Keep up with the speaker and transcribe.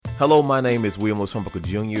Hello, my name is William Lewis Humbucker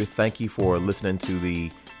Jr. Thank you for listening to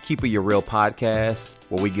the Keep It Your Real podcast,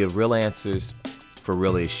 where we give real answers for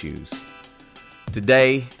real issues.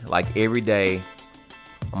 Today, like every day,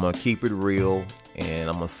 I'm going to keep it real, and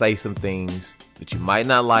I'm going to say some things that you might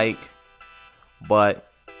not like,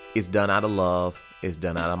 but it's done out of love. It's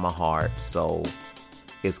done out of my heart, so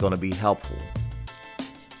it's going to be helpful.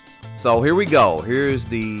 So here we go. Here's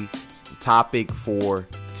the topic for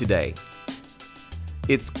today.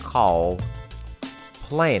 It's called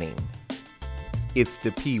planning. It's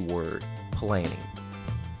the P word, planning.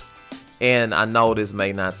 And I know this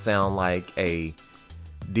may not sound like a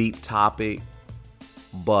deep topic,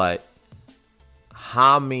 but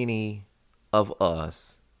how many of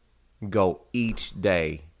us go each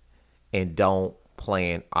day and don't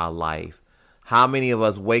plan our life? How many of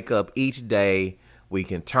us wake up each day, we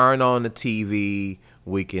can turn on the TV,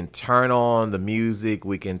 we can turn on the music,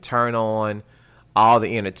 we can turn on all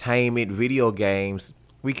the entertainment, video games,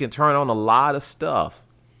 we can turn on a lot of stuff,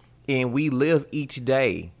 and we live each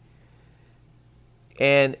day,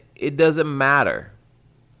 and it doesn't matter.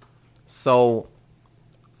 So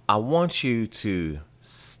I want you to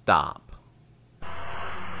stop.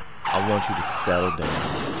 I want you to settle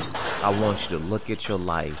down. I want you to look at your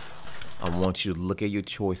life. I want you to look at your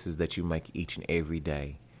choices that you make each and every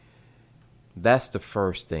day. That's the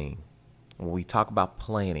first thing. When we talk about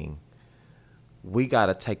planning, we got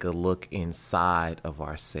to take a look inside of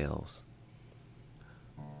ourselves.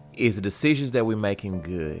 Is the decisions that we're making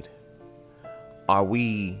good? Are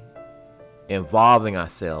we involving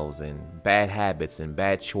ourselves in bad habits and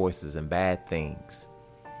bad choices and bad things?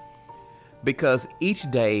 Because each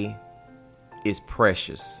day is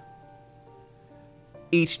precious.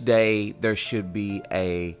 Each day there should be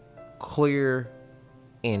a clear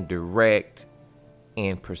and direct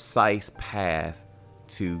and precise path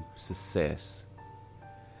to success.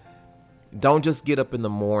 Don't just get up in the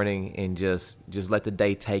morning and just let the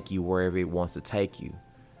day take you wherever it wants to take you.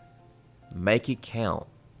 Make it count.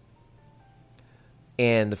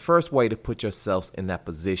 And the first way to put yourself in that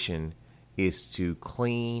position is to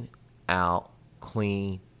clean up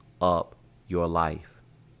your life.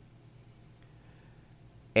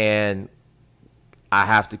 And I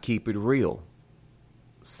have to keep it real.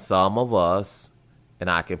 Some of us, and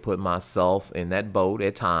I can put myself in that boat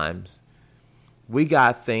at times, we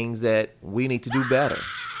got things that we need to do better.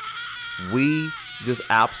 We just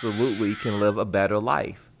absolutely can live a better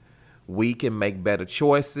life. We can make better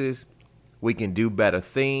choices. We can do better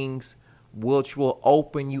things, which will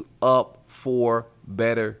open you up for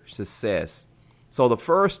better success. So the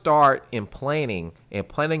first start in planning and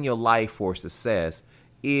planning your life for success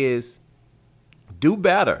is do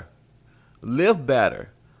better, live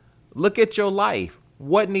better. Look at your life.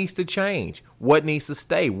 What needs to change? What needs to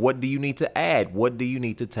stay? What do you need to add? What do you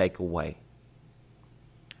need to take away?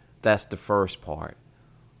 That's the first part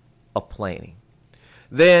of planning.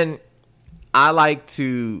 Then I like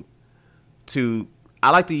to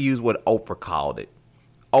use what Oprah called it.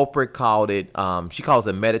 Oprah called it, she calls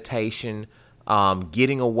it meditation,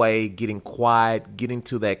 getting away, getting quiet, getting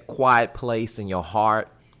to that quiet place in your heart,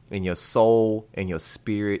 in your soul, in your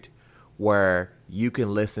spirit, where you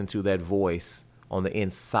can listen to that voice on the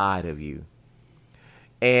inside of you.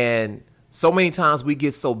 And so many times we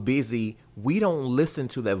get so busy, we don't listen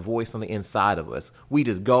to that voice on the inside of us. We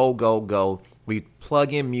just go. We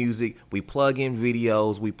plug in music, we plug in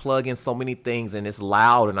videos, we plug in so many things, and it's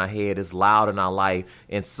loud in our head, it's loud in our life.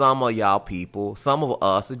 And some of y'all people, some of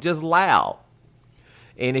us are just loud.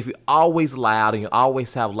 And if you're always loud and you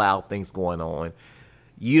always have loud things going on,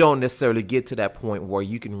 you don't necessarily get to that point where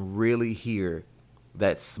you can really hear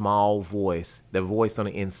that small voice, the voice on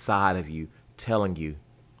the inside of you telling you,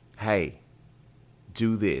 hey,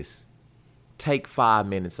 do this. Take 5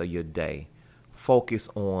 minutes of your day. Focus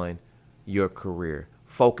on your career.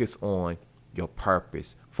 Focus on your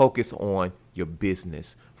purpose. Focus on your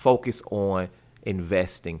business. Focus on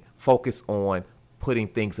investing. Focus on putting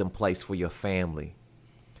things in place for your family.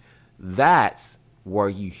 That's where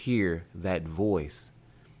you hear that voice.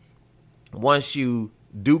 Once you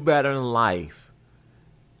do better in life,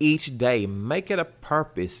 each day, make it a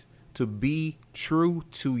purpose to be true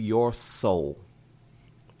to your soul.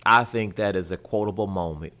 I think that is a quotable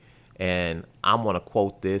moment. And I'm going to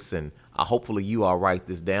quote this, and hopefully you all write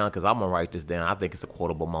this down, because I'm going to write this down. I think it's a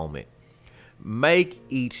quotable moment. Make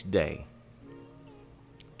each day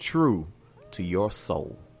true to your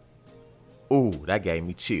soul. Ooh, that gave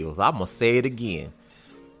me chills. I'm going to say it again.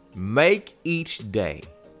 Make each day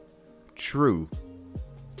true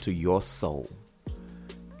to your soul.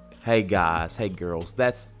 Hey guys, hey girls,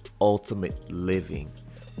 that's ultimate living.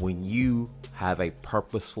 When you have a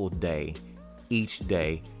purposeful day. Each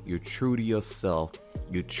day, you're true to yourself,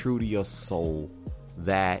 you're true to your soul.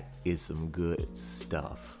 That is some good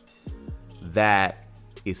stuff. That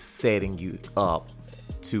is setting you up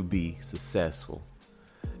to be successful.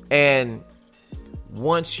 And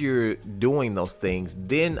once you're doing those things,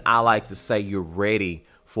 then I like to say you're ready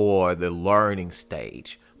for the learning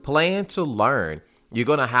stage. Plan to learn. You're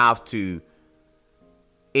going to have to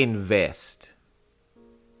invest.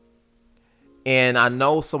 And I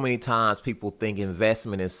know so many times people think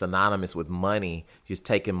investment is synonymous with money, just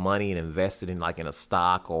taking money and investing in like in a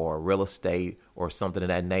stock or real estate or something of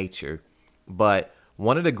that nature. But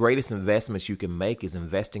one of the greatest investments you can make is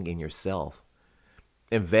investing in yourself,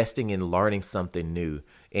 investing in learning something new.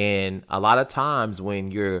 And a lot of times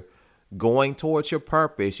when you're going towards your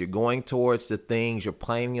purpose, you're going towards the things, you're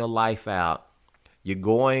planning your life out, you're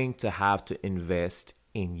going to have to invest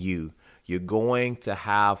in you. You're going to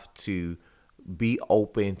have to be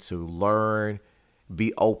open to learn,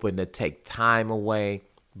 be open to take time away,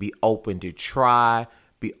 be open to try,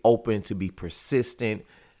 be open to be persistent,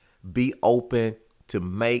 be open to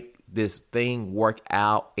make this thing work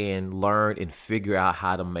out and learn and figure out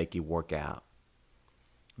how to make it work out.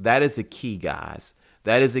 That is a key, guys.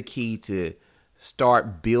 That is a key to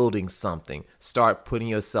start building something, start putting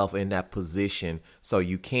yourself in that position so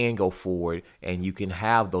you can go forward and you can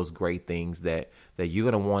have those great things that you're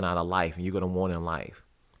going to want out of life and you're going to want in life.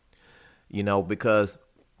 You know, because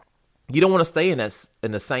you don't want to stay in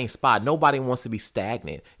the same spot. Nobody wants to be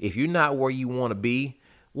stagnant. If you're not where you want to be,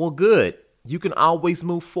 well, good. You can always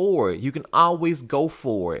move forward. You can always go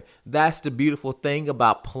forward. That's the beautiful thing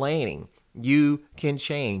about planning. You can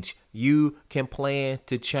change. You can plan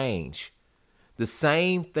to change. The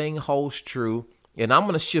same thing holds true. And I'm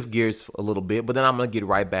going to shift gears a little bit, but then I'm going to get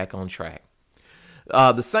right back on track.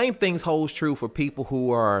 The same things holds true for people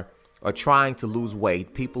who are trying to lose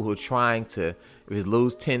weight, people who are trying to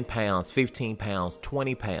lose 10 pounds, 15 pounds,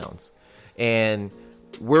 20 pounds. And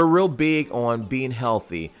we're real big on being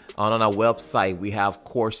healthy. On our website, we have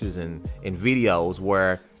courses and videos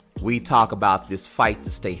where we talk about this fight to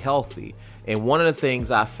stay healthy. And one of the things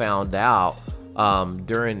I found out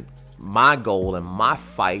during my goal and my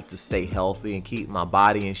fight to stay healthy and keep my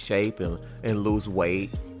body in shape and lose weight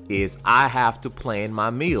is I have to plan my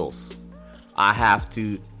meals. I have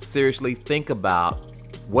to seriously think about,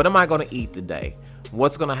 what am I going to eat today?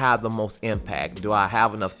 What's going to have the most impact? Do I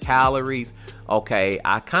have enough calories? Okay,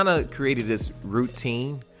 I kind of created this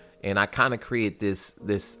routine and I kind of created this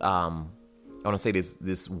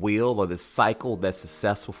wheel or this cycle that's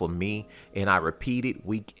successful for me. And I repeat it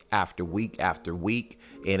week after week after week.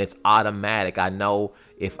 And it's automatic. I know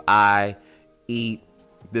if I eat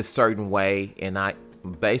this certain way and I'll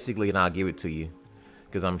give it to you.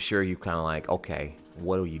 Because I'm sure you kind of like, okay,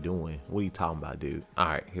 what are you doing? What are you talking about, dude? All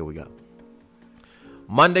right, here we go.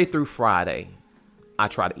 Monday through Friday, I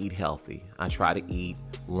try to eat healthy. I try to eat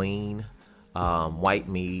lean, white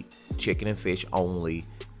meat, chicken and fish only,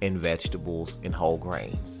 and vegetables and whole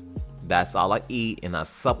grains. That's all I eat, and I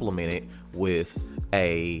supplement it with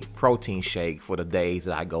a protein shake for the days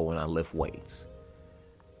that I go and I lift weights.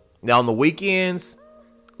 Now on the weekends,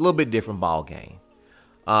 a little bit different ball game.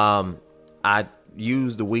 I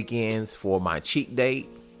use the weekends for my cheat date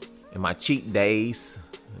and my cheat days.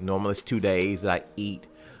 Normally it's 2 days that I eat,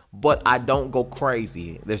 but I don't go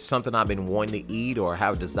crazy. There's something I've been wanting to eat or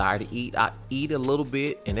have a desire to eat. I eat a little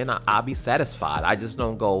bit and then I'll be satisfied. I just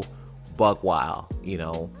don't go buck wild,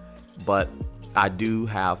 but I do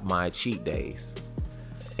have my cheat days.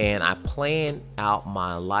 And I plan out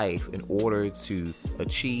my life in order to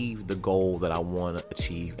achieve the goal that I want to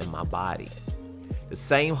achieve in my body. The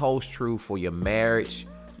same holds true for your marriage,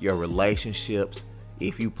 your relationships.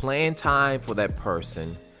 If you plan time for that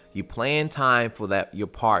person, you plan time for your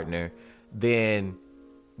partner, then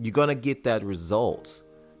you're going to get that results.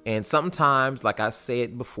 And sometimes, like I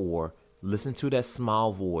said before, listen to that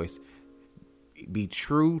small voice. Be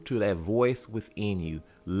true to that voice within you.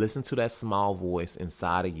 Listen to that small voice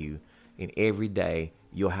inside of you. And every day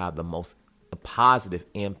you'll have the most positive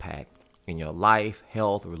impact in your life,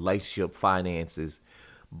 health, relationship, finances.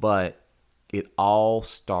 But it all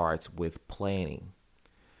starts with planning.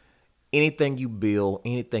 Anything you build,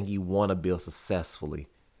 anything you want to build successfully,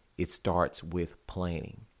 it starts with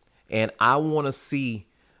planning. And I want to see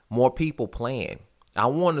more people plan. I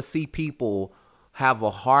want to see people have a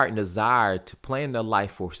heart and desire to plan their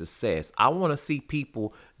life for success. I want to see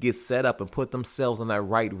people get set up and put themselves on that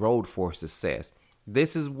right road for success.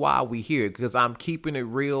 This is why we here, because I'm keeping it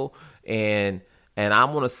real and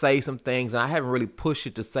I'm going to say some things. And I haven't really pushed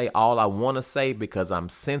it to say all I want to say because I'm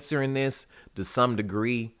censoring this to some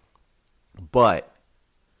degree. But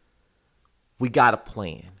we got to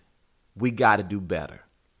plan. We got to do better.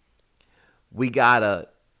 We got to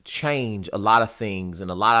change a lot of things and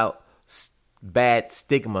a lot of bad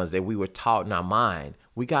stigmas that we were taught in our mind.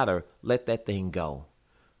 We got to let that thing go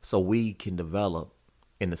so we can develop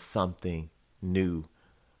into something new.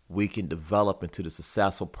 We can develop into the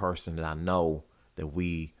successful person that I know that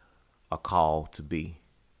we are called to be.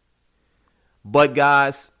 But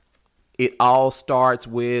guys, it all starts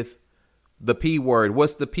with the P word.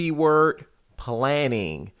 What's the P word?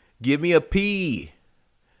 Planning. Give me a P.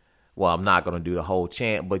 Well, I'm not going to do the whole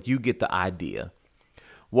chant, but you get the idea.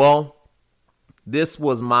 Well, this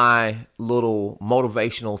was my little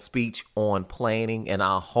motivational speech on planning, and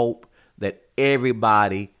I hope that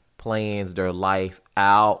everybody plans their life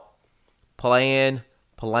out. Plan,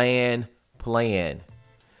 plan, plan.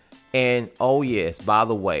 And oh yes, by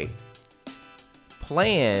the way,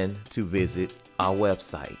 plan to visit our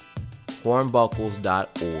website,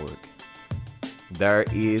 hornbuckles.org. There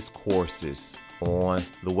is courses on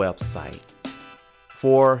the website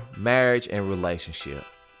for marriage and relationship.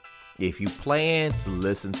 If you plan to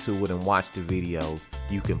listen to it and watch the videos,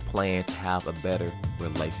 you can plan to have a better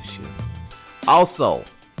relationship. Also,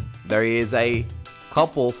 there is a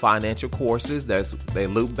couple financial courses. They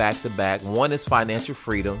loop back to back. One is financial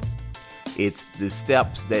freedom. It's the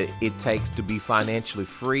steps that it takes to be financially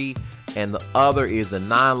free. And the other is the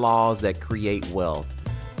 9 laws that create wealth.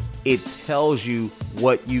 It tells you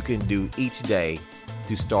what you can do each day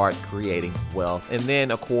to start creating wealth. And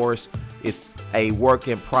then, of course, it's a work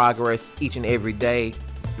in progress each and every day to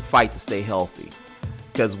fight to stay healthy.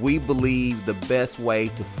 Because we believe the best way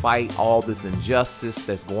to fight all this injustice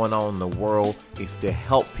that's going on in the world is to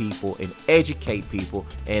help people and educate people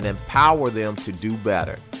and empower them to do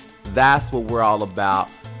better. That's what we're all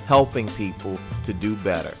about, helping people to do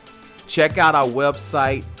better. Check out our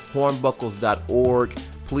website, hornbuckles.org.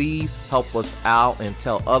 Please help us out and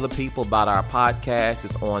tell other people about our podcast.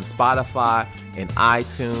 It's on Spotify and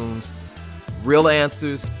iTunes. Real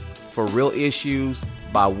Answers for Real Issues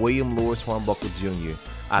by William Lewis Hornbuckle Jr.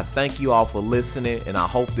 I thank you all for listening, and I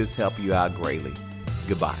hope this helped you out greatly.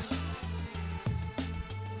 Goodbye.